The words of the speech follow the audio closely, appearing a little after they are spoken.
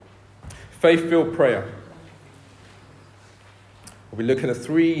Faith-filled prayer. We'll be looking at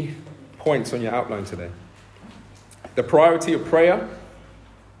 3 points on your outline today. The priority of prayer,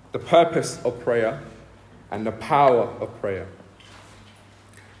 the purpose of prayer, and the power of prayer.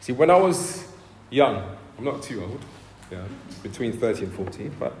 See, when I was young, I'm not too old, between 30 and 40,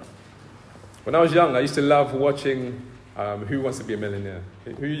 but when I was young, I used to love watching Who Wants to Be a Millionaire?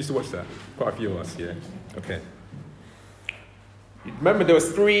 Who used to watch that? Quite a few of us, yeah. Okay. Remember, there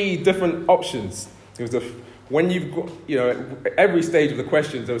was 3 different options. It was when you've got, every stage of the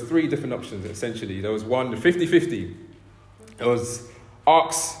questions, there was 3 different options, essentially. There was one, the 50-50. There was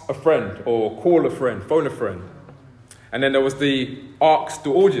ask a friend or call a friend, phone a friend. And then there was the ask the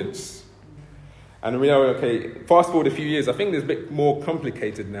audience. And we know, fast forward a few years, I think it's a bit more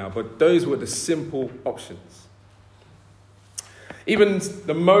complicated now, but those were the simple options. Even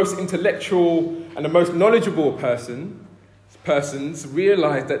the most intellectual and the most knowledgeable persons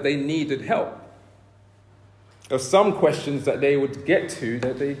realized that they needed help. There were some questions that they would get to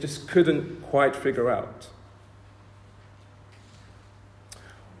that they just couldn't quite figure out.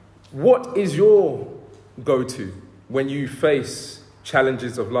 What is your go-to when you face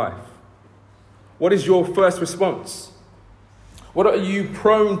challenges of life? What is your first response? What are you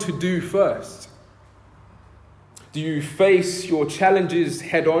prone to do first? Do you face your challenges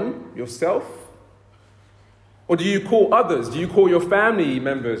head-on yourself? Or do you call others? Do you call your family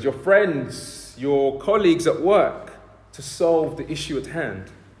members, your friends, your colleagues at work to solve the issue at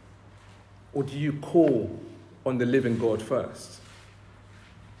hand? Or do you call on the living God first?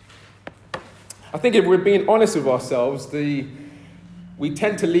 I think if we're being honest with ourselves, we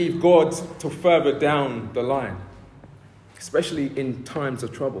tend to leave God to further down the line, especially in times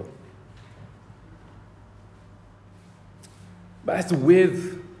of trouble. But as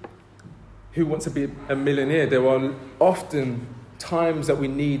with Who Wants to Be a Millionaire, there are often times that we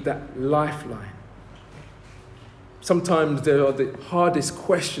need that lifeline. Sometimes there are the hardest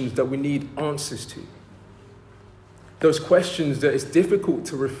questions that we need answers to. Those questions that it's difficult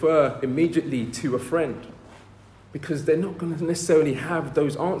to refer immediately to a friend because they're not going to necessarily have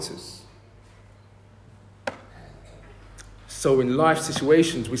those answers. So in life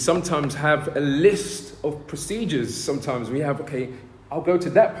situations, we sometimes have a list of procedures. Sometimes we have, I'll go to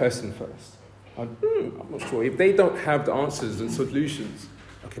that person first. I'm not sure. If they don't have the answers and solutions,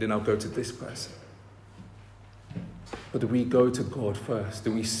 then I'll go to this person. But do we go to God first?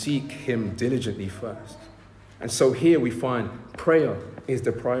 Do we seek Him diligently first? And so here we find prayer is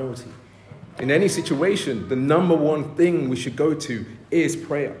the priority. In any situation, the number one thing we should go to is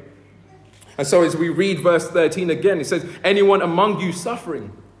prayer. And so as we read verse 13 again, it says, anyone among you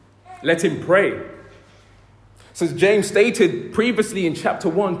suffering, let him pray. So as James stated previously in chapter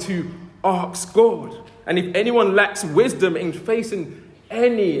 1, to ask God. And if anyone lacks wisdom in facing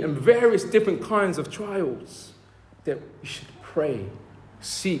any and various different kinds of trials, then you should pray,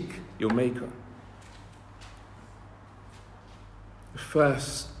 seek your Maker. The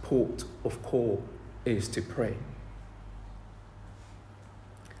first port of call is to pray.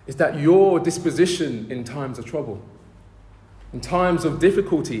 Is that your disposition in times of trouble? In times of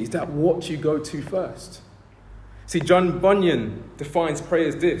difficulty, is that what you go to first? See, John Bunyan defines prayer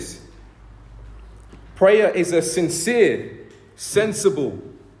as this. Prayer is a sincere, sensible,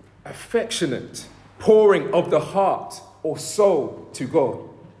 affectionate pouring of the heart or soul to God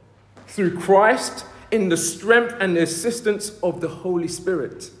through Christ in the strength and the assistance of the Holy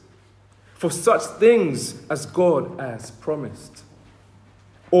Spirit for such things as God has promised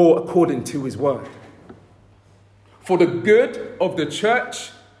or according to His word. For the good of the church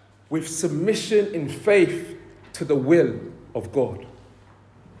with submission in faith to the will of God.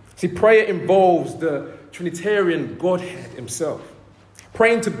 See, prayer involves the Trinitarian Godhead Himself.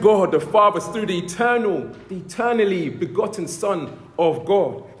 Praying to God the Father through the eternally begotten Son of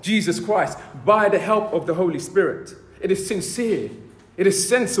God, Jesus Christ, by the help of the Holy Spirit. It is sincere. It is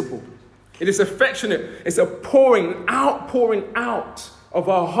sensible. It is affectionate. It's a pouring out of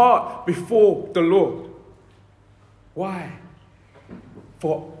our heart before the Lord. Why?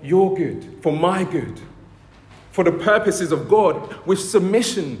 For your good, for my good, for the purposes of God, with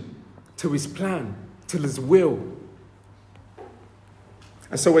submission to His plan, to His will.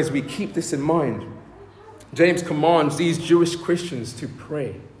 And so as we keep this in mind, James commands these Jewish Christians to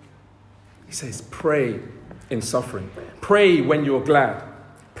pray. He says, pray in suffering. Pray when you're glad.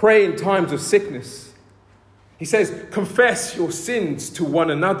 Pray in times of sickness. He says, confess your sins to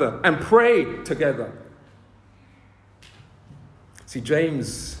one another and pray together. See,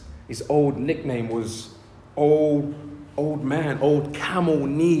 James, his old nickname was old man, old camel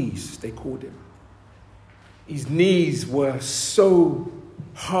knees, they called him. His knees were so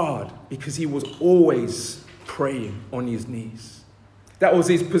hard because he was always praying on his knees. That was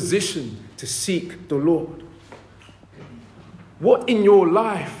his position, to seek the Lord. What in your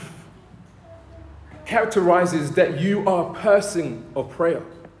life characterizes that you are a person of prayer?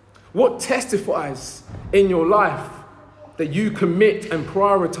 What testifies in your life that you commit and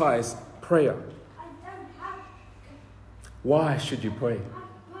prioritize prayer? Why should you pray?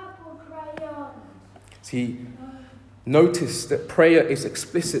 See, notice that prayer is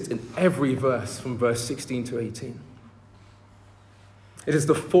explicit in every verse from verse 16 to 18. It is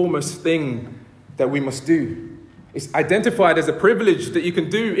the foremost thing that we must do. It's identified as a privilege that you can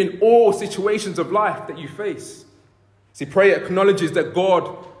do in all situations of life that you face. See, prayer acknowledges that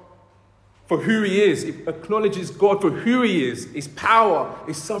God, for who he is, it acknowledges God for who he is, his power,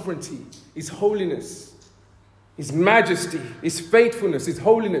 his sovereignty, his holiness, his majesty, his faithfulness, his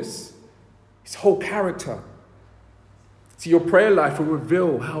holiness, his whole character. See, your prayer life will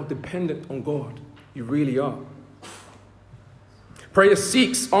reveal how dependent on God you really are. Prayer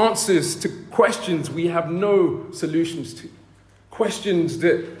seeks answers to questions we have no solutions to. Questions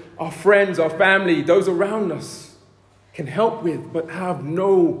that our friends, our family, those around us can help with, but have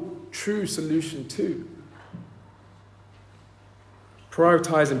no true solution to.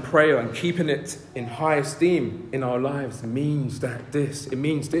 Prioritizing prayer and keeping it in high esteem in our lives means that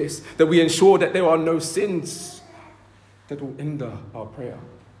we ensure that there are no sins that will hinder our prayer.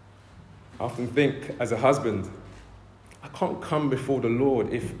 I often think, as a husband, I can't come before the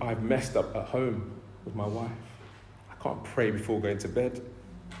Lord if I've messed up at home with my wife. I can't pray before going to bed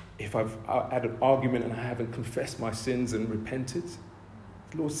if I've had an argument and I haven't confessed my sins and repented.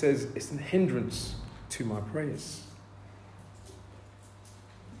 The Lord says it's a hindrance to my prayers.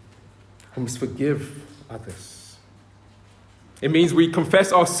 We must forgive others. It means we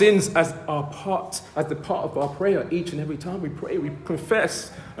confess our sins as the part of our prayer. Each and every time we pray, we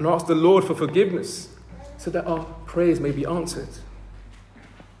confess and ask the Lord for forgiveness so that our prayers may be answered.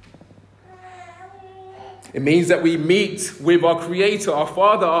 It means that we meet with our Creator, our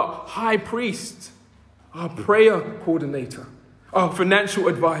Father, our High Priest, our prayer coordinator, our financial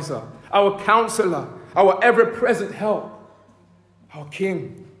advisor, our counselor, our ever-present help, our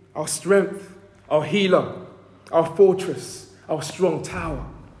King, our strength, our healer, our fortress, our strong tower,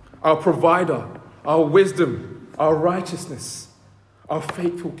 our provider, our wisdom, our righteousness, our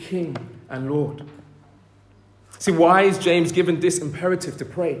faithful King and Lord. See, why is James given this imperative to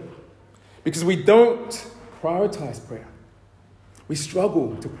pray? Because we don't prioritize prayer. We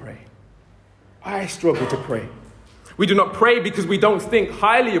struggle to pray. I struggle to pray. We do not pray because we don't think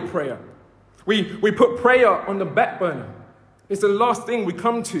highly of prayer. We put prayer on the back burner. It's the last thing we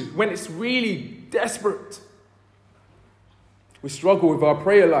come to when it's really desperate. We struggle with our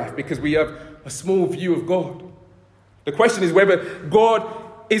prayer life because we have a small view of God. The question is whether God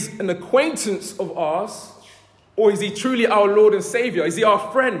is an acquaintance of ours, or is he truly our Lord and Savior? Is he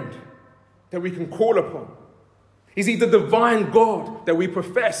our friend that we can call upon? Is he the divine God that we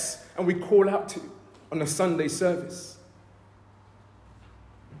profess and we call out to on a Sunday service?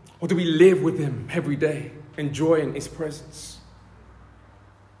 Or do we live with him every day, enjoying his presence?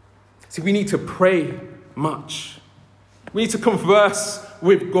 See, we need to pray much. We need to converse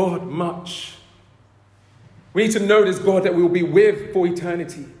with God much. We need to know this God that we will be with for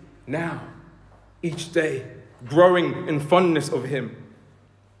eternity, now, each day, growing in fondness of him.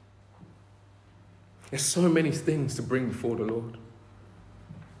 There's so many things to bring before the Lord.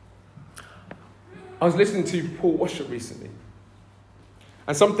 I was listening to Paul Washer recently,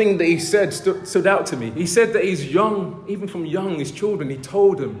 and something that he said stood out to me. He said that he's young, even from young, his children, he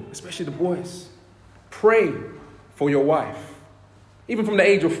told them, especially the boys, pray for your wife. Even from the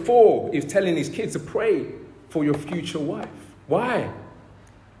age of 4, he's telling his kids to pray for your future wife. Why?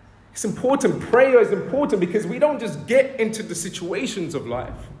 It's important. Prayer is important because we don't just get into the situations of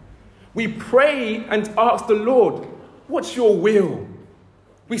life. We pray and ask the Lord, what's your will?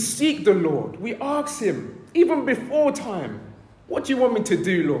 We seek the Lord. We ask him, even before time, what do you want me to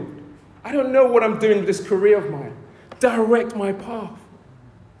do, Lord? I don't know what I'm doing with this career of mine. Direct my path.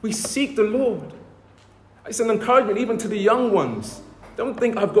 We seek the Lord. It's an encouragement even to the young ones. Don't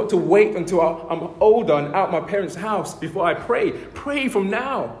think I've got to wait until I'm older and out my parents' house before I pray. Pray from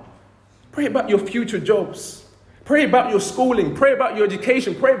now. Pray about your future jobs. Pray about your schooling. Pray about your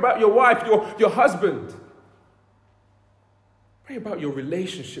education. Pray about your wife, your husband. Pray about your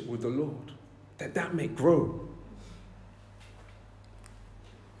relationship with the Lord, that may grow.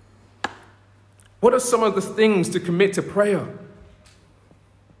 What are some of the things to commit to prayer?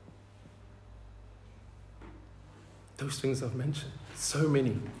 Those things I've mentioned. So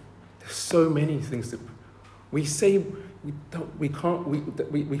many. There's so many things We say we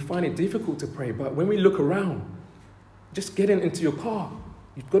find it difficult to pray, but when we look around, just getting into your car,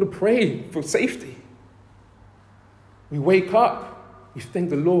 you've got to pray for safety. We wake up, we thank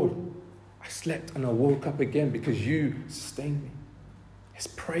the Lord. I slept and I woke up again because you sustained me. There's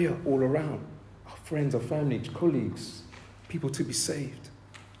prayer all around. Our friends, our family, colleagues, people to be saved.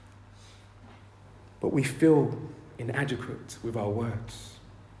 But we feel inadequate with our words.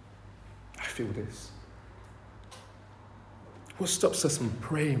 I feel this. What stops us from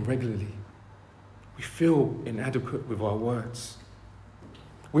praying regularly? We feel inadequate with our words.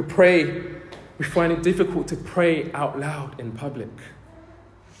 We find it difficult to pray out loud in public.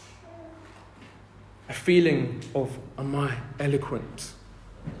 A feeling of, am I eloquent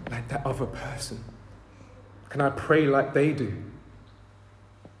like that other person? Can I pray like they do?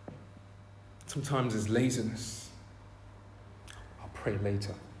 Sometimes it's laziness. I'll pray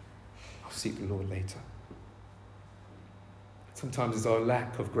later. I'll seek the Lord later. Sometimes it's our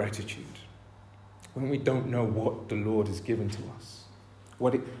lack of gratitude. When we don't know what the Lord has given to us,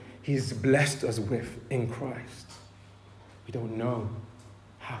 what He's blessed us with in Christ, we don't know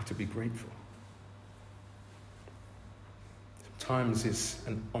how to be grateful. Sometimes it's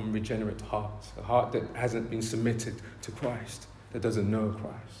an unregenerate heart, a heart that hasn't been submitted to Christ, that doesn't know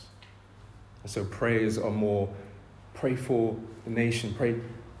Christ. And so prayers are more, pray for the nation, pray.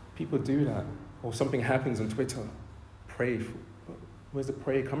 People do that. Or something happens on Twitter, pray for. Where's the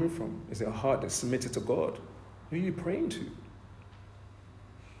prayer coming from? Is it a heart that's submitted to God? Who are you praying to?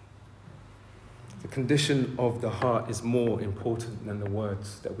 The condition of the heart is more important than the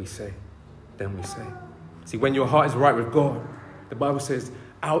words that we say. See, when your heart is right with God, the Bible says,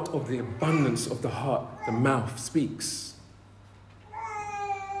 out of the abundance of the heart, the mouth speaks.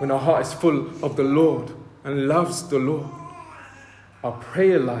 When our heart is full of the Lord and loves the Lord, our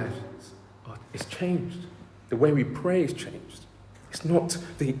prayer life is changed. The way we pray is changed. It's not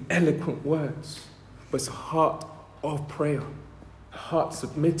the eloquent words, but it's a heart of prayer, a heart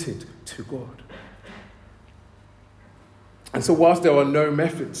submitted to God. And so whilst there are no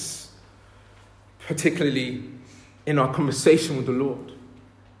methods, particularly in our conversation with the Lord,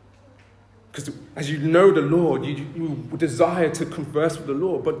 because as you know the Lord, you desire to converse with the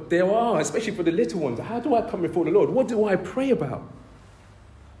Lord, but there are, especially for the little ones, how do I come before the Lord? What do I pray about?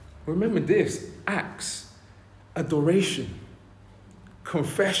 Remember this: acts, adoration,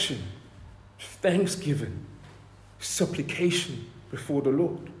 confession, thanksgiving, supplication before the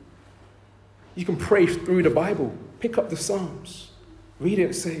Lord. You can pray through the Bible. Pick up the Psalms. Read it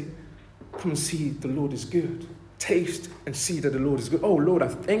and say, come and see the Lord is good. Taste and see that the Lord is good. Oh, Lord, I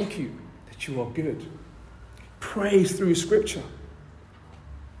thank you that you are good. Pray through Scripture.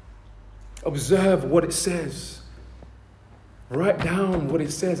 Observe what it says. Write down what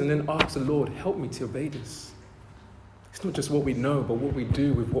it says and then ask the Lord, help me to obey this. It's not just what we know, but what we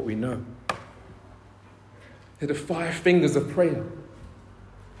do with what we know. They're the 5 fingers of prayer.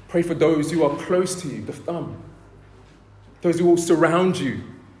 Pray for those who are close to you, the thumb. Those who will surround you.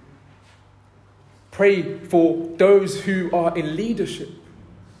 Pray for those who are in leadership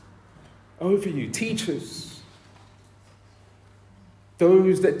over you, teachers.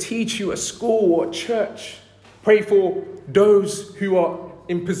 Those that teach you at school or at church. Pray for those who are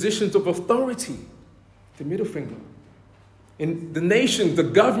in positions of authority, the middle finger. In the nation, the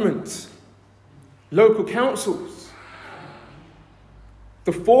government, local councils.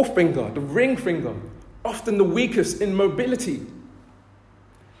 The 4th finger, the ring finger, often the weakest in mobility.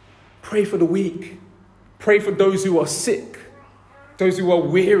 Pray for the weak. Pray for those who are sick, those who are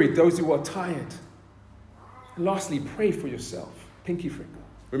weary, those who are tired. And lastly, pray for yourself, pinky finger.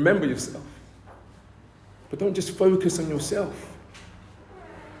 Remember yourself. But don't just focus on yourself.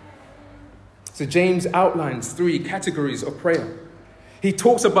 So James outlines 3 categories of prayer. He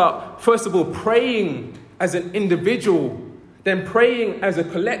talks about, first of all, praying as an individual, then praying as a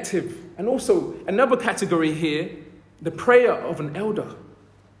collective, and also another category here, the prayer of an elder.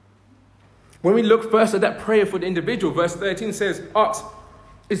 When we look first at that prayer for the individual, verse 13 says, ask,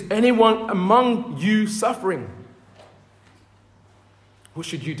 is anyone among you suffering? What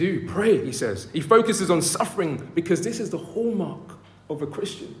should you do? Pray, he says. He focuses on suffering because this is the hallmark of a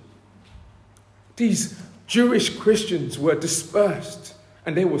Christian. These Jewish Christians were dispersed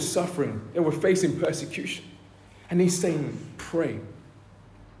and they were suffering. They were facing persecution. And he's saying, pray.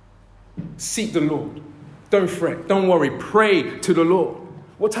 Seek the Lord. Don't fret. Don't worry. Pray to the Lord.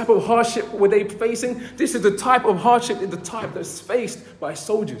 What type of hardship were they facing? This is the type of hardship, the type that's faced by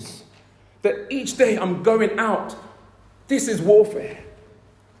soldiers. That each day I'm going out. This is warfare.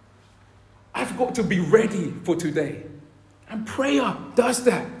 I've got to be ready for today. And prayer does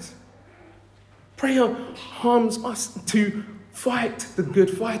that. Prayer harms us to fight the good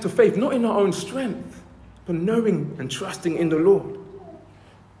fight of faith, not in our own strength, but knowing and trusting in the Lord.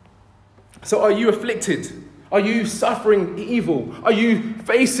 So are you afflicted? Are you suffering evil? Are you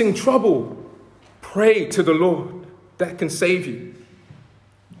facing trouble? Pray to the Lord. That can save you.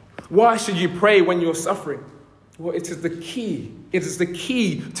 Why should you pray when you're suffering? Well, it is the key. It is the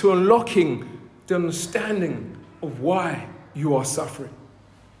key to unlocking the understanding of why you are suffering.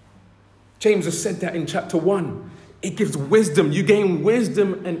 James has said that in chapter 1. It gives wisdom. You gain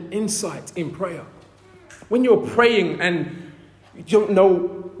wisdom and insight in prayer. When you're praying and you don't know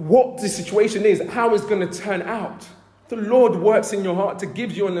what the situation is, how it's going to turn out, the Lord works in your heart to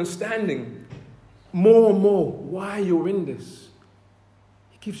give you an understanding more and more why you're in this.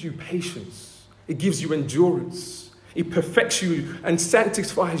 It gives you patience. It gives you endurance. It perfects you and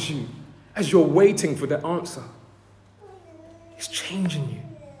sanctifies you as you're waiting for the answer. It's changing you.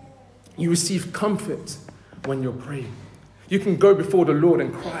 You receive comfort when you're praying. You can go before the Lord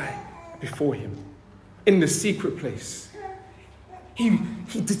and cry before him in the secret place. He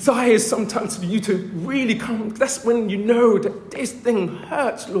desires sometimes for you to really come. That's when you know that this thing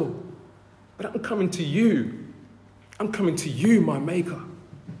hurts, Lord. But I'm coming to you. I'm coming to you, my Maker.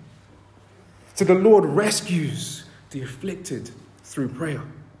 So the Lord rescues the afflicted through prayer.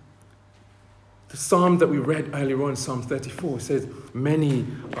 The psalm that we read earlier on, Psalm 34, says, many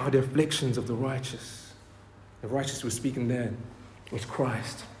are the afflictions of the righteous. The righteous was speaking there was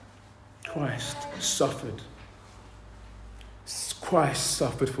Christ. Christ suffered. Christ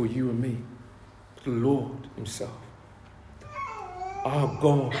suffered for you and me. The Lord himself. Our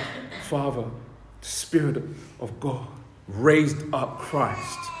God, Father, the Spirit of God, raised up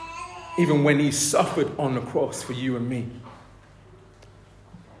Christ, even when he suffered on the cross for you and me.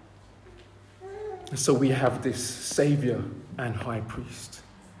 And so we have this Savior and High Priest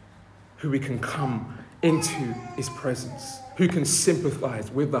who we can come into his presence, who can sympathize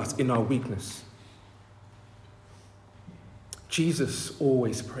with us in our weakness. Jesus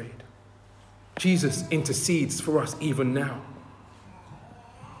always prayed. Jesus intercedes for us even now.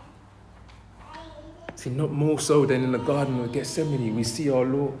 See, not more so than in the Garden of Gethsemane, we see our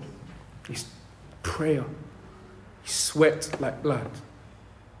Lord. His prayer, he sweat like blood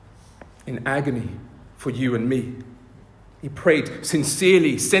in agony for you and me. He prayed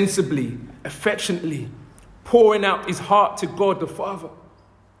sincerely, sensibly, affectionately, pouring out his heart to God the Father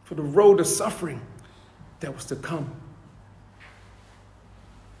for the road of suffering that was to come.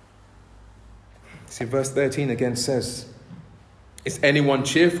 See, verse 13 again says, is anyone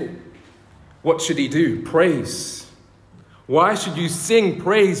cheerful? What should he do? Praise. Why should you sing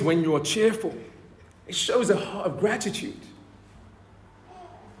praise when you're cheerful? It shows a heart of gratitude.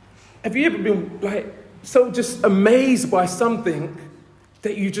 Have you ever been so just amazed by something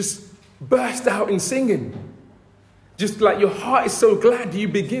that you just burst out in singing? Just like your heart is so glad you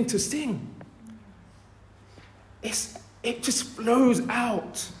begin to sing. It just flows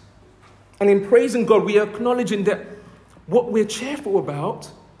out. And in praising God, we are acknowledging that what we're cheerful about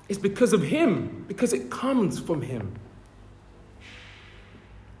is because of him, because it comes from him.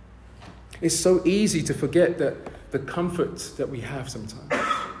 It's so easy to forget that the comforts that we have sometimes,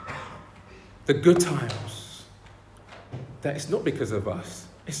 the good times, that it's not because of us.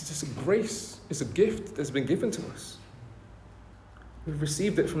 It's just a grace. It's a gift that's been given to us. We've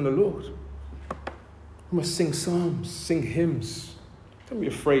received it from the Lord. We must sing psalms, sing hymns. Don't be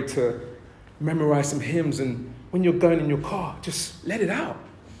afraid to memorize some hymns, and when you're going in your car, just let it out.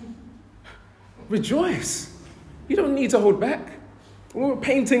 Rejoice. You don't need to hold back. When we were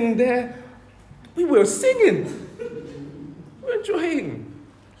painting there, we were singing. We were enjoying.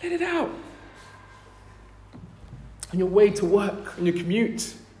 Let it out. On your way to work, on your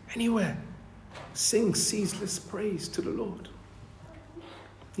commute, anywhere, sing ceaseless praise to the Lord.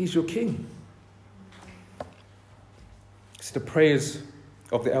 He's your King. It's the prayers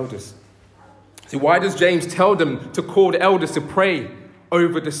of the elders. See, why does James tell them to call the elders to pray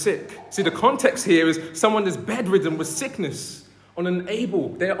over the sick? See, the context here is someone that's bedridden with sickness,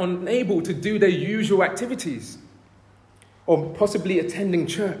 they're unable to do their usual activities, or possibly attending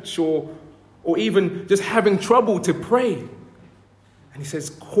church, or even just having trouble to pray. And he says,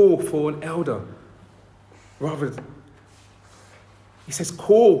 call for an elder rather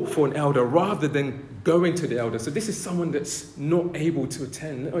than going to the elder. So this is someone that's not able to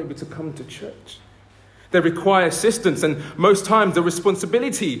attend, not able to come to church. They require assistance, and most times the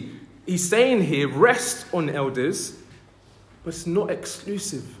responsibility, he's saying here, rests on elders, but it's not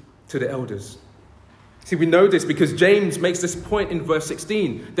exclusive to the elders. See, we know this because James makes this point in verse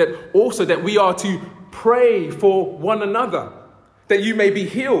 16, that we are to pray for one another, that you may be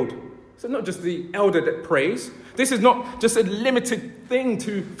healed. So not just the elder that prays. This is not just a limited thing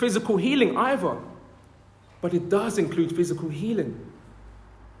to physical healing either. But it does include physical healing.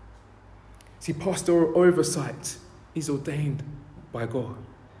 See, pastoral oversight is ordained by God.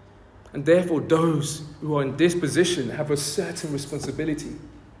 And therefore, those who are in this position have a certain responsibility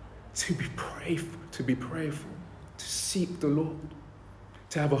to be prayerful, to seek the Lord,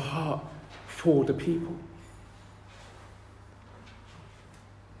 to have a heart for the people.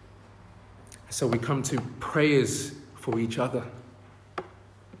 So we come to prayers for each other.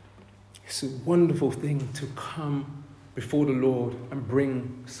 It's a wonderful thing to come before the Lord and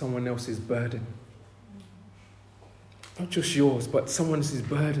bring someone else's burden. Not just yours, but someone else's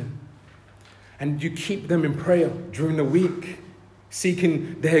burden. And you keep them in prayer during the week,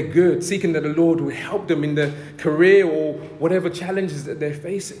 seeking their good, seeking that the Lord will help them in their career or whatever challenges that they're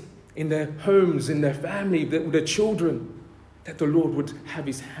facing, in their homes, in their family, with their children, that the Lord would have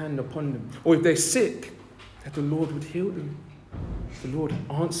his hand upon them. Or if they're sick, that the Lord would heal them. The Lord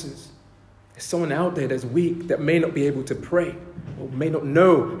answers. There's someone out there that's weak, that may not be able to pray, or may not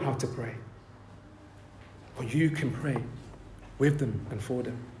know how to pray. But you can pray with them and for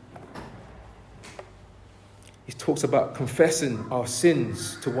them. He talks about confessing our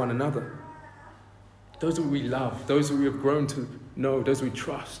sins to one another. Those who we love, those who we have grown to know, those we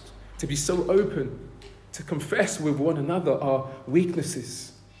trust, to be so open to confess with one another our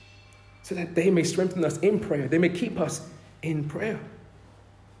weaknesses, so that they may strengthen us in prayer. They may keep us in prayer.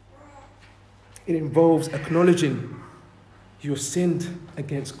 It involves acknowledging you have sinned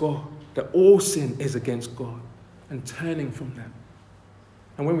against God, that all sin is against God, and turning from that.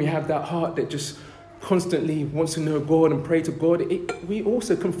 And when we have that heart that just constantly wants to know God and pray to God, we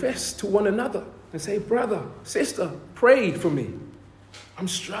also confess to one another and say, brother, sister, pray for me. I'm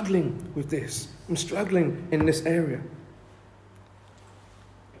struggling with this. I'm struggling in this area.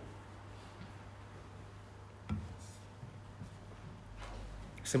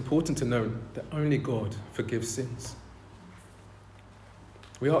 It's important to know that only God forgives sins.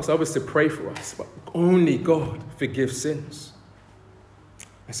 We ask others to pray for us, but only God forgives sins.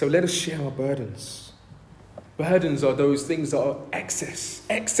 And so let us share our burdens. Burdens are those things that are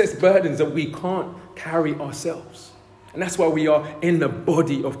excess burdens that we can't carry ourselves. And that's why we are in the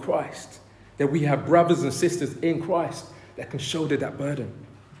body of Christ, that we have brothers and sisters in Christ that can shoulder that burden.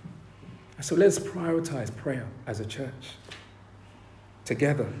 And so let's prioritize prayer as a church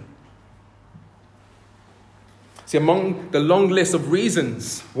together. See, among the long list of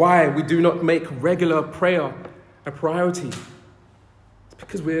reasons why we do not make regular prayer a priority, it's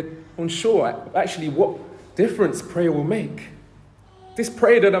because we're unsure actually what difference prayer will make. This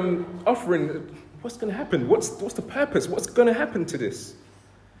prayer that I'm offering, what's going to happen? What's the purpose? What's going to happen to this?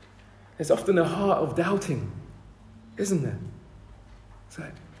 There's often a heart of doubting, isn't there? It's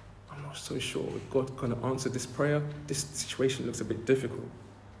like, I'm not so sure if God's going to answer this prayer. This situation looks a bit difficult.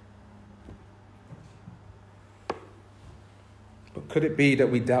 But could it be that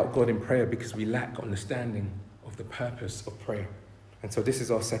we doubt God in prayer because we lack understanding of the purpose of prayer? And so this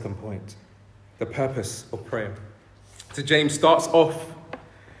is our second point, the purpose of prayer. So James starts off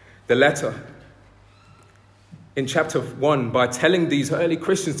the letter in chapter 1 by telling these early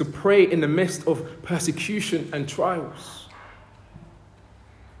Christians to pray in the midst of persecution and trials.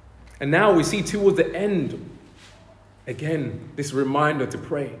 And now we see towards the end, again, this reminder to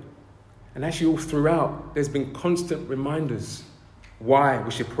pray. And actually all throughout, there's been constant reminders why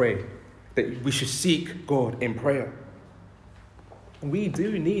we should pray, that we should seek God in prayer. And we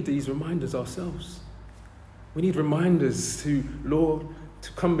do need these reminders ourselves. We need reminders to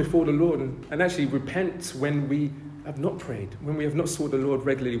come before the Lord and actually repent when we have not prayed, when we have not sought the Lord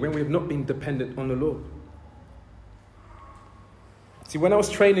regularly, when we have not been dependent on the Lord. See, when I was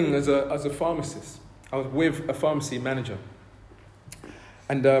training as a pharmacist, I was with a pharmacy manager.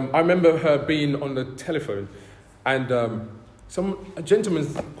 And I remember her being on the telephone, and a gentleman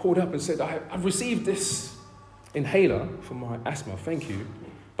called up and said, I've received this inhaler for my asthma, thank you,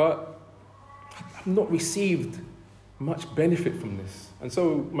 but I've not received much benefit from this. And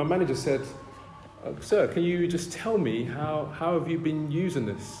so my manager said, sir, can you just tell me how have you been using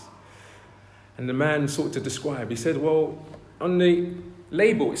this? And the man sought to describe. He said, well, on the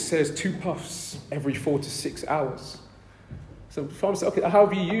label it says 2 puffs every 4 to 6 hours. So the farmer said, okay, how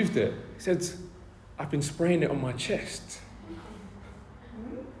have you used it? He said, I've been spraying it on my chest.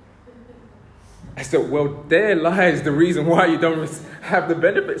 I said, well, there lies the reason why you don't have the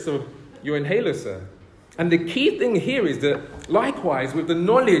benefits of your inhaler, sir. And the key thing here is that, likewise, with the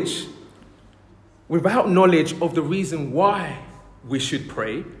knowledge, without knowledge of the reason why we should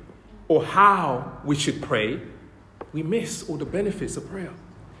pray or how we should pray, we miss all the benefits of prayer.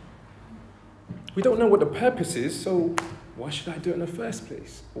 We don't know what the purpose is, so why should I do it in the first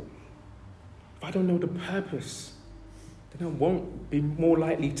place? If I don't know the purpose, then I won't be more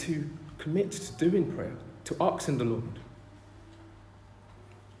likely to commit to doing prayer, to asking the Lord.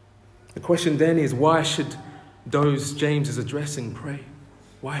 The question then is, why should those James is addressing pray?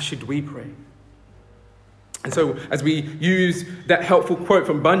 Why should we pray? And so, as we use that helpful quote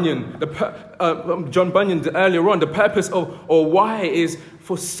from Bunyan, John Bunyan earlier on, the purpose of or why is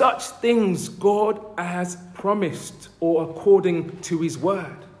for such things God has promised or according to his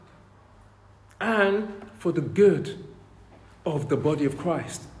word, and for the good of the body of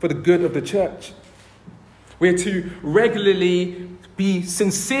Christ, for the good of the church. We're to regularly be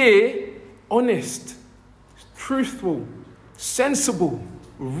sincere, honest, truthful, sensible,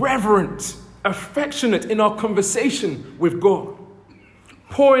 reverent, affectionate in our conversation with God,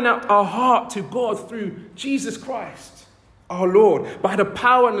 pouring out our heart to God through Jesus Christ, our Lord, by the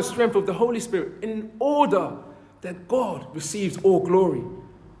power and the strength of the Holy Spirit, in order that God receives all glory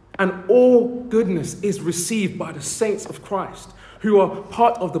and all goodness is received by the saints of Christ, who are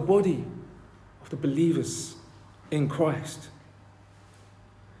part of the body of the believers in Christ.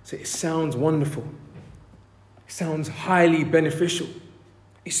 So it sounds wonderful. It sounds highly beneficial.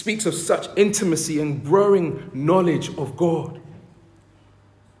 It speaks of such intimacy and growing knowledge of God.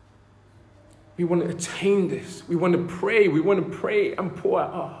 We want to attain this. We want to pray. We want to pray and pour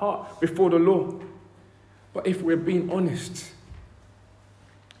out our heart before the Lord. But if we're being honest,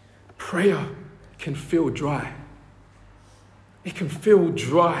 prayer can feel dry. It can feel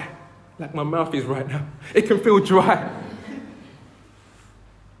dry, like my mouth is right now. It can feel dry.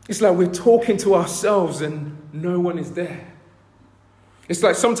 It's like we're talking to ourselves and no one is there. It's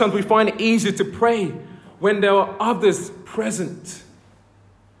like sometimes we find it easier to pray when there are others present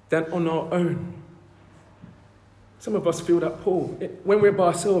than on our own. Some of us feel that pull. When we're by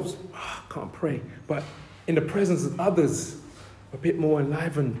ourselves, I can't pray. But in the presence of others, we're a bit more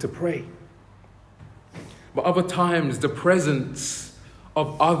enlivened to pray. But other times, the presence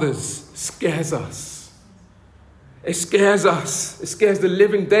of others scares us. It scares us. It scares the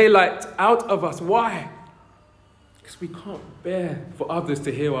living daylight out of us. Why? Because we can't bear for others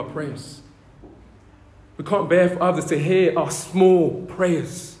to hear our prayers. We can't bear for others to hear our small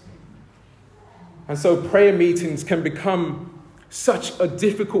prayers. And so prayer meetings can become such a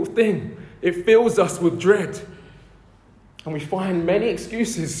difficult thing. It fills us with dread. And we find many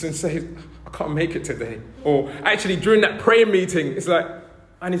excuses and say, I can't make it today. Or actually during that prayer meeting, it's like,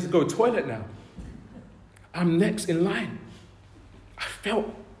 I need to go to the toilet now. I'm next in line. I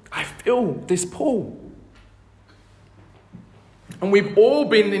feel this pull. And we've all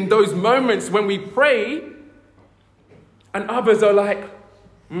been in those moments when we pray and others are like,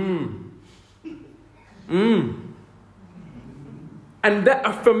 And that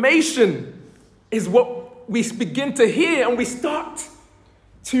affirmation is what we begin to hear, and we start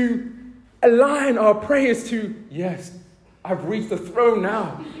to align our prayers to, yes, I've reached the throne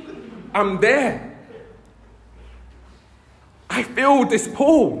now. I'm there. I feel this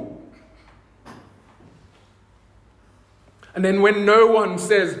pull. And then when no one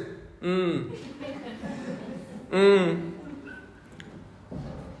says, my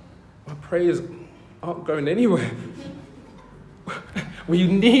prayers aren't going anywhere. We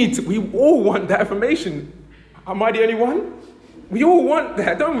all want that affirmation. Am I the only one? We all want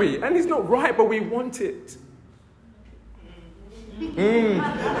that, don't we? And it's not right, but we want it.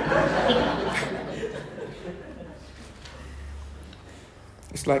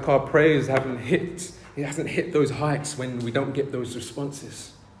 It's like our prayers hasn't hit those heights when we don't get those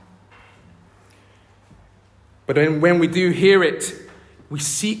responses. But then when we do hear it, we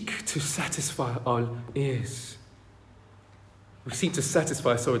seek to satisfy our ears. We seek to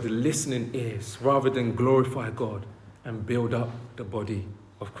satisfy, the listening ears, rather than glorify God and build up the body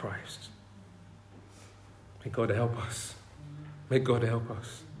of Christ. May God help us. May God help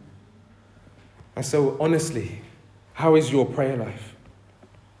us. And so, honestly, how is your prayer life?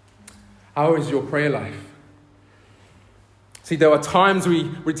 How is your prayer life? See, there are times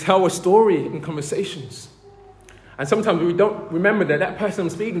we tell a story in conversations. And sometimes we don't remember that person I'm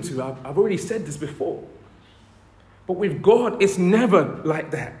speaking to, I've already said this before. But with God, it's never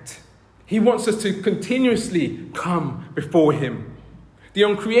like that. He wants us to continuously come before him. The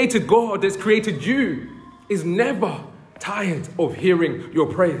uncreated God that's created you is never tired of hearing your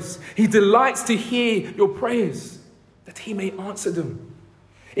prayers. He delights to hear your prayers, that he may answer them,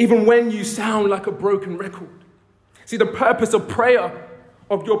 even when you sound like a broken record. See, the purpose of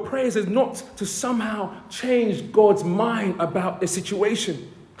your prayers is not to somehow change God's mind about a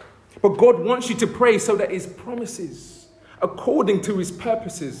situation. But God wants you to pray so that his promises according to his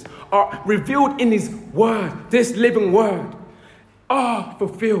purposes, are revealed in his word, this living word, are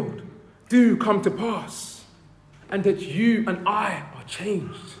fulfilled, do come to pass, and that you and I are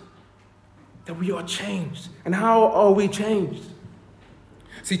changed. That we are changed. And how are we changed?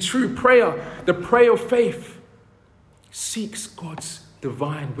 See, true prayer, the prayer of faith, seeks God's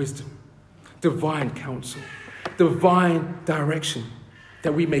divine wisdom, divine counsel, divine direction,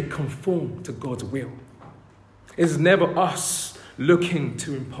 that we may conform to God's will. It is never us looking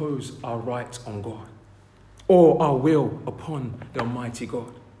to impose our rights on God or our will upon the Almighty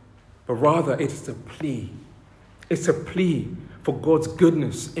God, but rather it is a plea. It's a plea for God's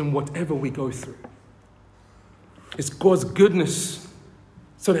goodness in whatever we go through. It's God's goodness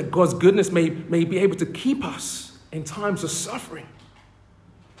so that God's goodness may be able to keep us in times of suffering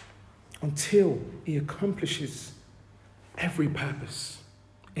until he accomplishes every purpose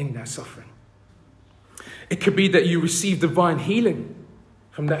in that suffering. It could be that you receive divine healing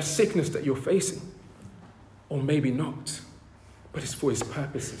from that sickness that you're facing, or maybe not, but it's for his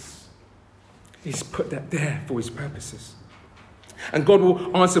purposes. He's put that there for his purposes. And God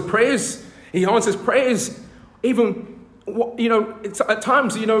will answer prayers. He answers prayers even, it's, at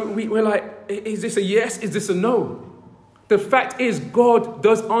times, we're like, is this a yes? Is this a no? The fact is, God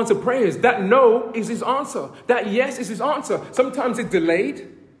does answer prayers. That no is his answer. That yes is his answer. Sometimes it's delayed,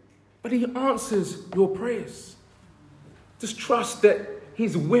 but he answers your prayers. Just trust that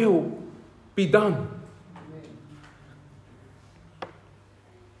his will be done.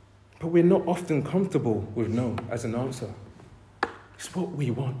 But we're not often comfortable with no as an answer. It's what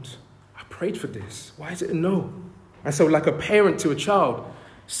we want. I prayed for this. Why is it a no? And so like a parent to a child,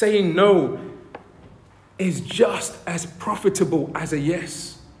 saying no is just as profitable as a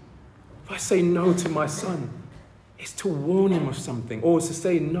yes. If I say no to my son, it's to warn him of something, or it's to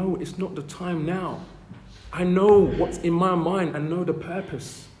say, no, it's not the time now. I know what's in my mind. I know the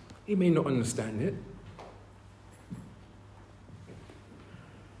purpose. He may not understand it.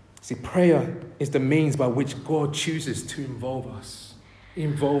 See, prayer is the means by which God chooses to involve us. He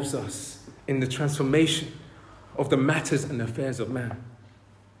involves us in the transformation of the matters and affairs of man.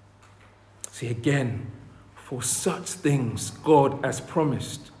 See, again, for such things God has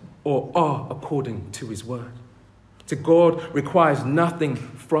promised or are according to his word. So God requires nothing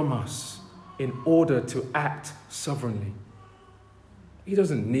from us in order to act sovereignly. He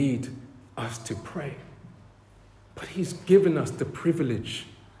doesn't need us to pray, but he's given us the privilege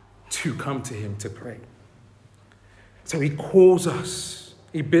to come to him to pray. So he calls us,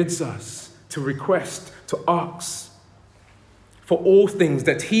 he bids us to request, to ask for all things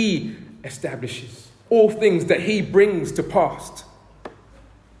that he establishes, all things that he brings to pass.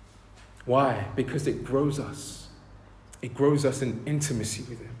 Why? Because it grows us. It grows us in intimacy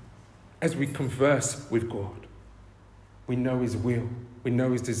with him. As we converse with God, we know his will, we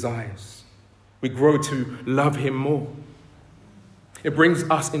know his desires. We grow to love him more. It brings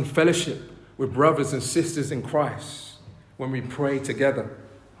us in fellowship with brothers and sisters in Christ when we pray together.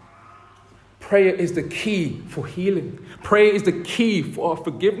 Prayer is the key for healing. Prayer is the key for our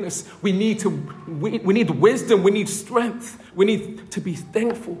forgiveness. We need wisdom. We need strength. We need to be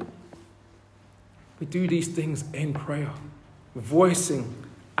thankful. We do these things in prayer, voicing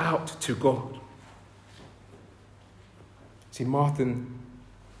out to God. See, Martin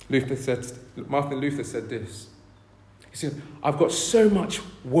Luther said this. He said, I've got so much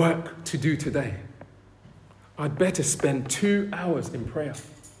work to do today. I'd better spend 2 hours in prayer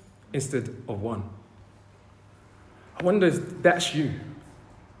instead of 1. I wonder if that's you.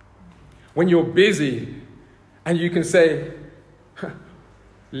 When you're busy and you can say,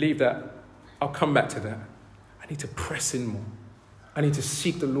 leave that, I'll come back to that. I need to press in more. I need to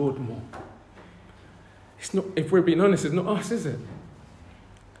seek the Lord more. It's not, if we're being honest, it's not us, is it?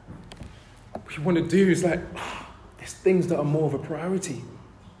 What we want to do is like, there's things that are more of a priority.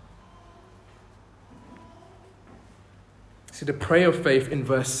 See, the prayer of faith in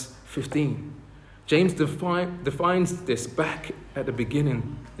verse 15. James defines this back at the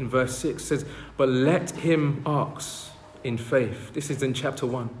beginning in verse 6. Says, but let him ask in faith. This is in chapter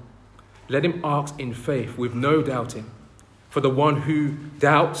 1. Let him ask in faith with no doubting. For the one who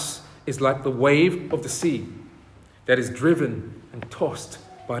doubts is like the wave of the sea that is driven and tossed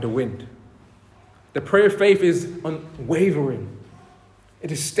by the wind. The prayer of faith is unwavering.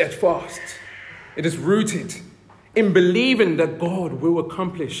 It is steadfast. It is rooted in believing that God will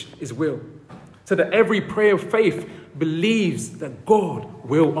accomplish his will. So that every prayer of faith believes that God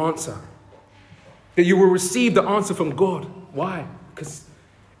will answer. That you will receive the answer from God. Why? Because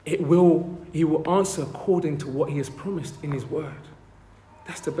he will answer according to what he has promised in his word.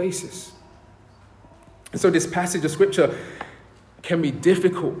 That's the basis. And so this passage of scripture can be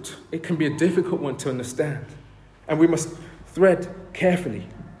difficult. It can be a difficult one to understand. And we must thread carefully.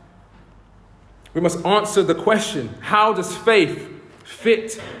 We must answer the question, how does faith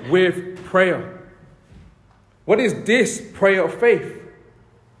fit with prayer? What is this prayer of faith?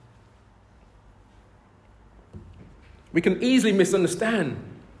 We can easily misunderstand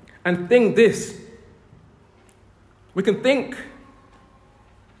and think this. We can think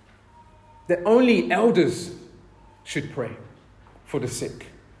that only elders should pray for the sick.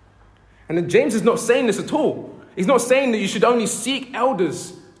 And then James is not saying this at all. He's not saying that you should only seek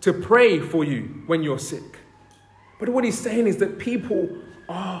elders to pray for you when you're sick. But what he's saying is that people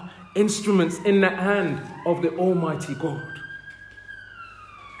are instruments in the hand of the Almighty God.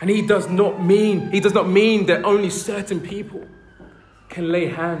 And he does not mean that only certain people can lay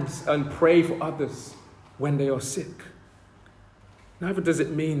hands and pray for others when they are sick. Neither does it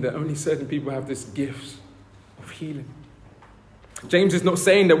mean that only certain people have this gift of healing. James is not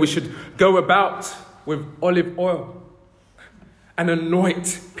saying that we should go about with olive oil and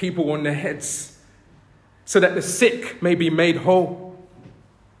anoint people on their heads so that the sick may be made whole,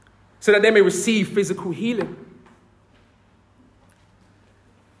 so that they may receive physical healing.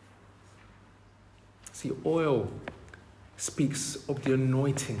 See, oil speaks of the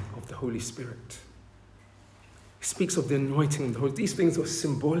anointing of the Holy Spirit. It speaks of the anointing of the Holy Spirit. These things are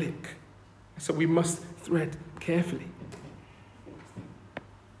symbolic, so we must thread carefully.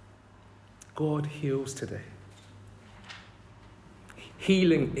 God heals today.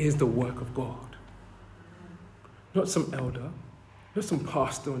 Healing is the work of God. Not some elder, not some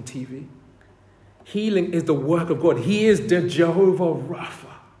pastor on TV. Healing is the work of God. He is the Jehovah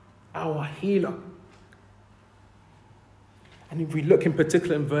Rapha, our healer. And if we look in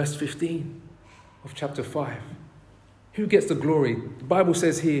particular in verse 15 of chapter 5, who gets the glory? The Bible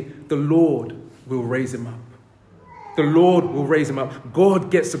says here, the Lord will raise him up. The Lord will raise him up.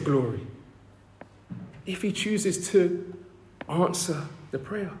 God gets the glory if he chooses to answer the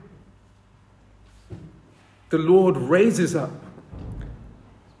prayer. The Lord raises up.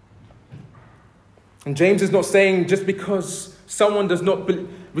 And James is not saying just because someone does not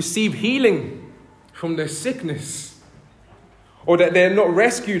receive healing from their sickness, or that they're not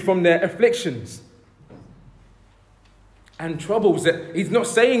rescued from their afflictions and troubles, that he's not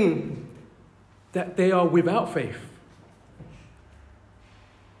saying that they are without faith.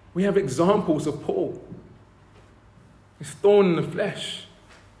 We have examples of Paul, his thorn in the flesh.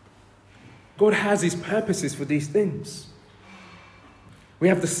 God has his purposes for these things. We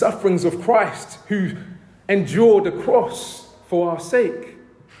have the sufferings of Christ, who endured the cross for our sake,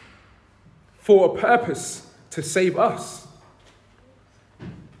 for a purpose to save us.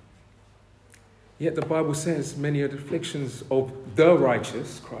 Yet the Bible says many are the afflictions of the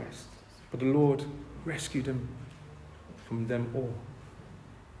righteous, Christ, but the Lord rescued him from them all.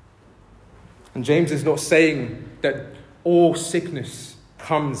 And James is not saying that all sickness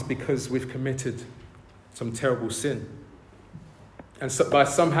comes because we've committed some terrible sin. And so by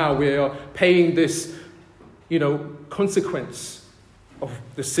somehow we are paying this, consequence of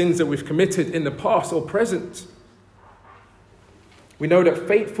the sins that we've committed in the past or present. We know that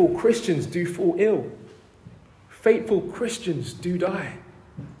faithful Christians do fall ill. Faithful Christians do die.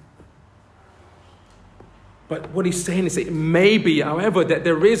 But what he's saying is it may be, however, that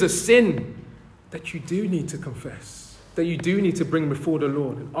there is a sin that you do need to confess, that you do need to bring before the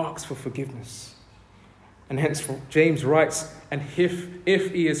Lord and ask for forgiveness. And hence James writes, and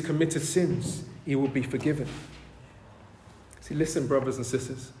if he has committed sins, he will be forgiven. See, listen, brothers and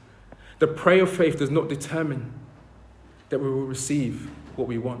sisters, the prayer of faith does not determine that we will receive what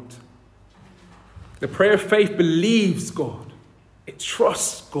we want. The prayer of faith believes God, it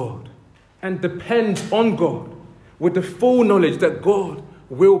trusts God, and depends on God with the full knowledge that God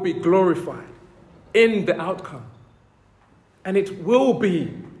will be glorified in the outcome. And it will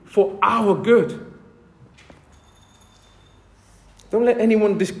be for our good. Don't let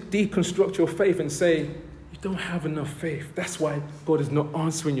anyone deconstruct your faith and say, you don't have enough faith. That's why God is not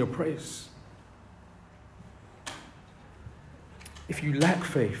answering your prayers. If you lack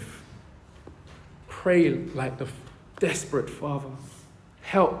faith, pray like the desperate Father.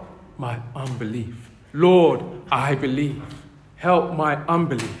 Help my unbelief. Lord, I believe. Help my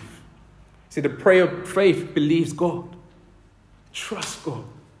unbelief. See, the prayer of faith believes God. Trust God.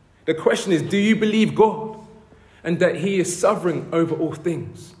 The question is, do you believe God and that he is sovereign over all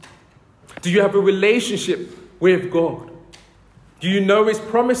things? Do you have a relationship with God? Do you know his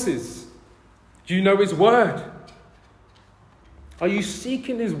promises? Do you know his word? Are you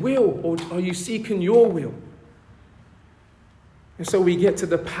seeking his will, or are you seeking your will? And so we get to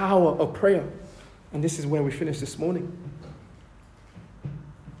the power of prayer. And this is where we finish this morning.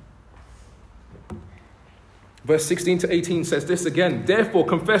 Verse 16 to 18 says this again. Therefore,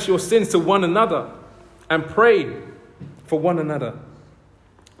 confess your sins to one another and pray for one another,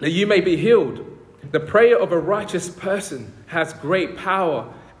 that you may be healed. The prayer of a righteous person has great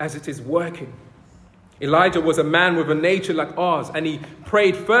power as it is working. Elijah was a man with a nature like ours, and he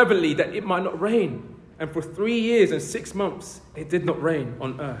prayed fervently that it might not rain. And for 3 years and 6 months, it did not rain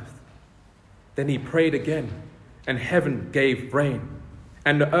on earth. Then he prayed again, and heaven gave rain,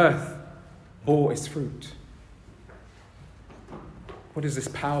 and the earth bore its fruit. What is this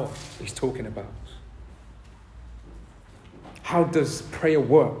power he's talking about? How does prayer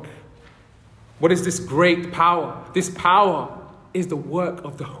work? What is this great power? This power is the work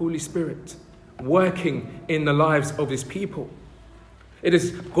of the Holy Spirit working in the lives of his people. It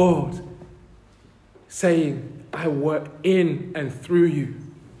is God saying, I work in and through you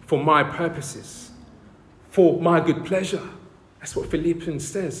for my purposes, for my good pleasure. That's what Philippians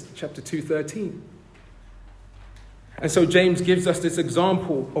says, chapter 2:13. And so James gives us this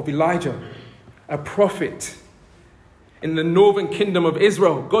example of Elijah, a prophet in the northern kingdom of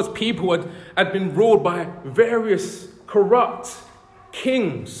Israel. God's people had been ruled by various corrupt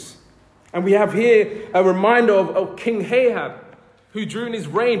kings. And we have here a reminder of King Ahab, who during his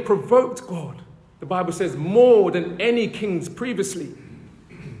reign provoked God. The Bible says more than any kings previously.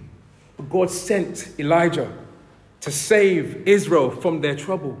 But God sent Elijah to save Israel from their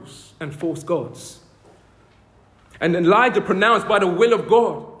troubles and false gods. And Elijah pronounced by the will of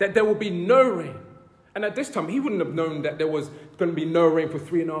God that there will be no rain. And at this time, he wouldn't have known that there was going to be no rain for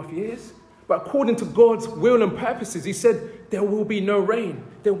 3.5 years. But according to God's will and purposes, he said, there will be no rain.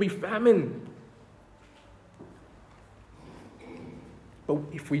 There will be famine. But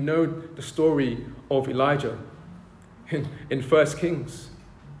if we know the story of Elijah in 1 Kings,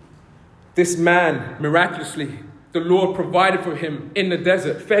 this man, miraculously, the Lord provided for him in the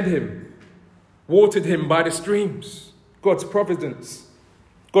desert, fed him, watered him by the streams. God's providence.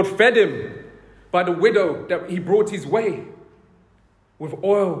 God fed him by the widow that he brought his way with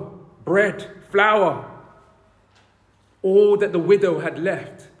oil, bread, flour, all that the widow had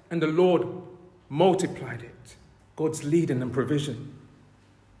left, and the Lord multiplied it. God's leading and provision.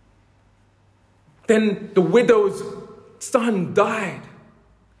 Then the widow's son died,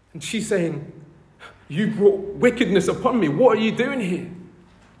 and she's saying, you brought wickedness upon me. What are you doing here?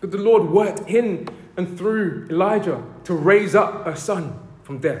 But the Lord worked in and through Elijah to raise up a son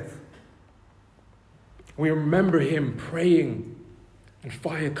from death. We remember him praying and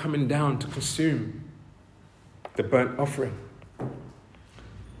fire coming down to consume the burnt offering.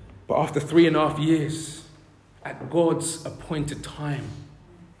 But after 3.5 years, at God's appointed time,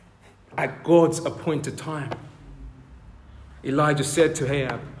 Elijah said to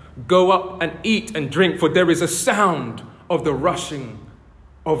Ahab, go up and eat and drink, for there is a sound of the rushing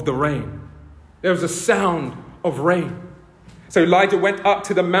of the rain. There was a sound of rain. So Elijah went up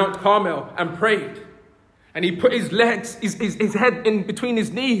to the Mount Carmel and prayed. And he put his legs, his head in between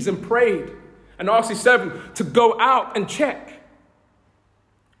his knees and prayed. And asked his servant to go out and check.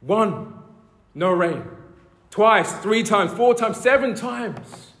 1, no rain. 2, 3 times, 4 times, 7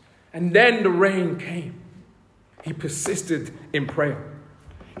 times. And then the rain came. He persisted in prayer.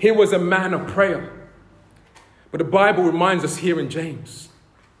 He was a man of prayer. But the Bible reminds us here in James,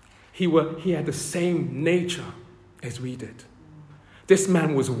 he had the same nature as we did. This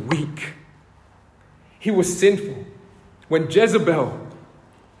man was weak. He was sinful. When Jezebel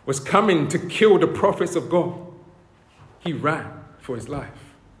was coming to kill the prophets of God, he ran for his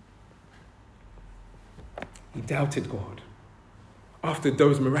life. He doubted God. After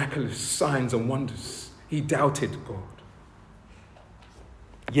those miraculous signs and wonders, he doubted God.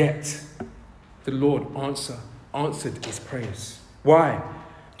 Yet, the Lord answered his prayers. Why?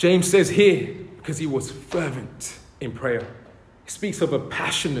 James says here, because he was fervent in prayer. He speaks of a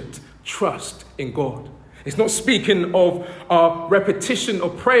passionate trust in God. It's not speaking of our repetition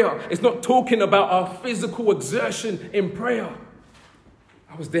of prayer. It's not talking about our physical exertion in prayer.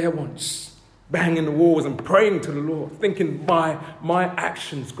 I was there once, banging the walls and praying to the Lord, thinking by my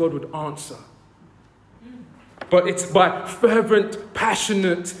actions God would answer. But it's by fervent,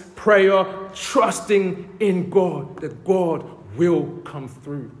 passionate prayer, trusting in God, that God will come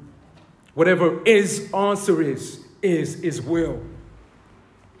through. Whatever his answer is his will.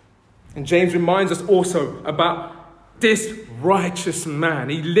 And James reminds us also about this righteous man.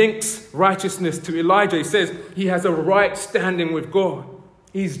 He links righteousness to Elijah. He says he has a right standing with God.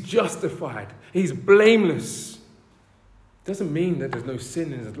 He's justified. He's blameless. Doesn't mean that there's no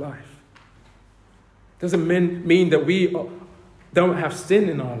sin in his life. Doesn't mean that we don't have sin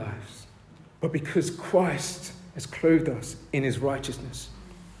in our lives. but because Christ has clothed us in his righteousness.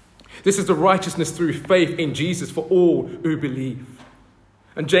 This is the righteousness through faith in Jesus for all who believe.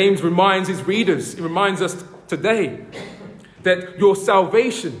 And James reminds his readers, he reminds us today, that your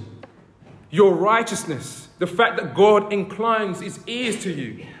salvation, your righteousness, the fact that God inclines his ears to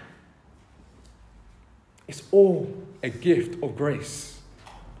you, it's all a gift of grace.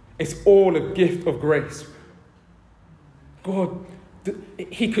 It's all a gift of grace. God,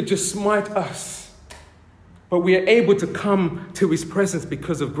 he could just smite us, but we are able to come to his presence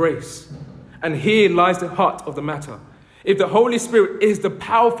because of grace. And here lies the heart of the matter. If the Holy Spirit is the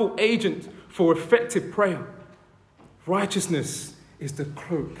powerful agent for effective prayer, righteousness is the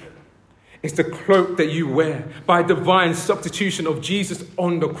cloak. It's the cloak that you wear by divine substitution of Jesus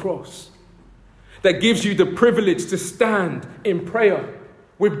on the cross that gives you the privilege to stand in prayer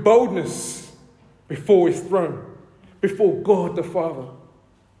with boldness before his throne, before God the Father.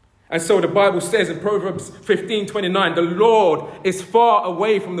 And so the Bible says in Proverbs 15:29, the Lord is far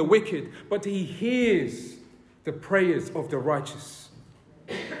away from the wicked, but he hears the prayers of the righteous.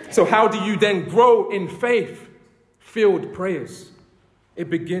 So how do you then grow in faith-filled prayers? It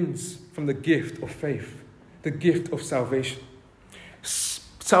begins from the gift of faith, the gift of salvation.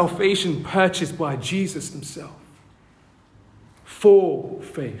 Salvation purchased by Jesus himself for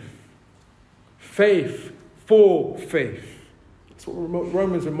faith. Faith for faith. That's what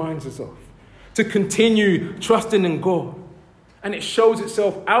Romans reminds us of. To continue trusting in God. And it shows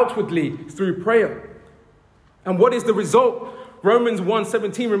itself outwardly through prayer. And what is the result? Romans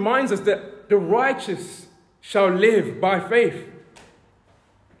 1:17 reminds us that the righteous shall live by faith.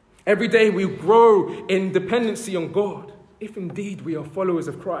 Every day we grow in dependency on God, if indeed we are followers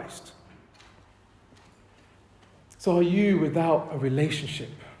of Christ. So are you without a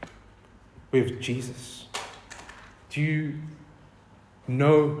relationship with Jesus? Do you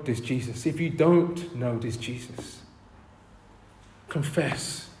know this Jesus? If you don't know this Jesus,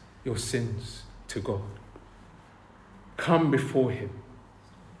 confess your sins to God. Come before him,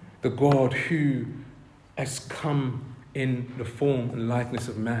 the God who has come in the form and likeness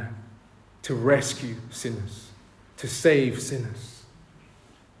of man to rescue sinners, to save sinners.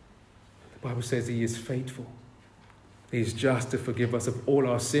 The Bible says he is faithful. He is just to forgive us of all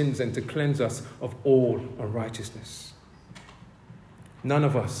our sins and to cleanse us of all unrighteousness. None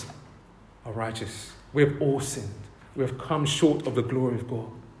of us are righteous. We have all sinned. We have come short of the glory of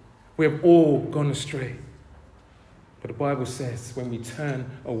God. We have all gone astray. But the Bible says when we turn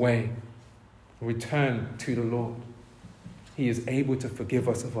away, when we turn to the Lord, he is able to forgive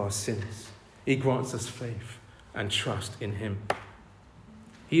us of our sins. He grants us faith and trust in him.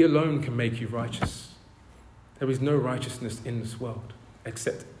 He alone can make you righteous. There is no righteousness in this world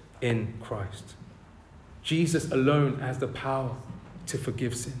except in Christ. Jesus alone has the power to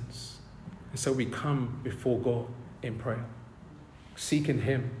forgive sins. And so we come before God in prayer, seeking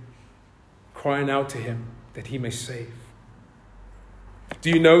him, crying out to him that he may save. Do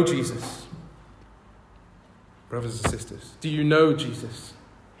you know Jesus? Brothers and sisters, do you know Jesus?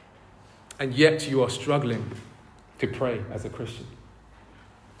 And yet you are struggling to pray as a Christian.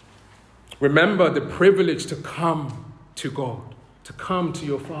 Remember the privilege to come to God, to come to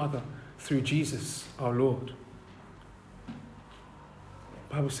your Father through Jesus, our Lord.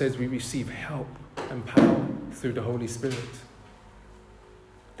 The Bible says we receive help and power through the Holy Spirit.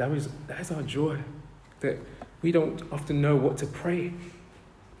 That is our joy, that we don't often know what to pray,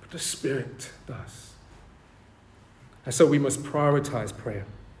 but the Spirit does. And so we must prioritize prayer.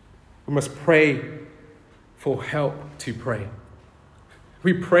 We must pray for help to pray.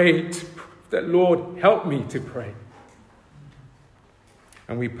 We pray that, Lord, help me to pray.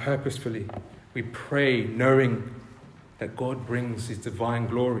 And we pray knowing that God brings his divine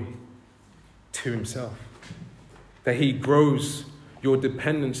glory to himself. That he grows your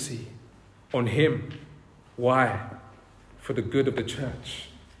dependency on him. Why? For the good of the church,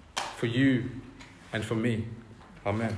 for you and for me. Amen.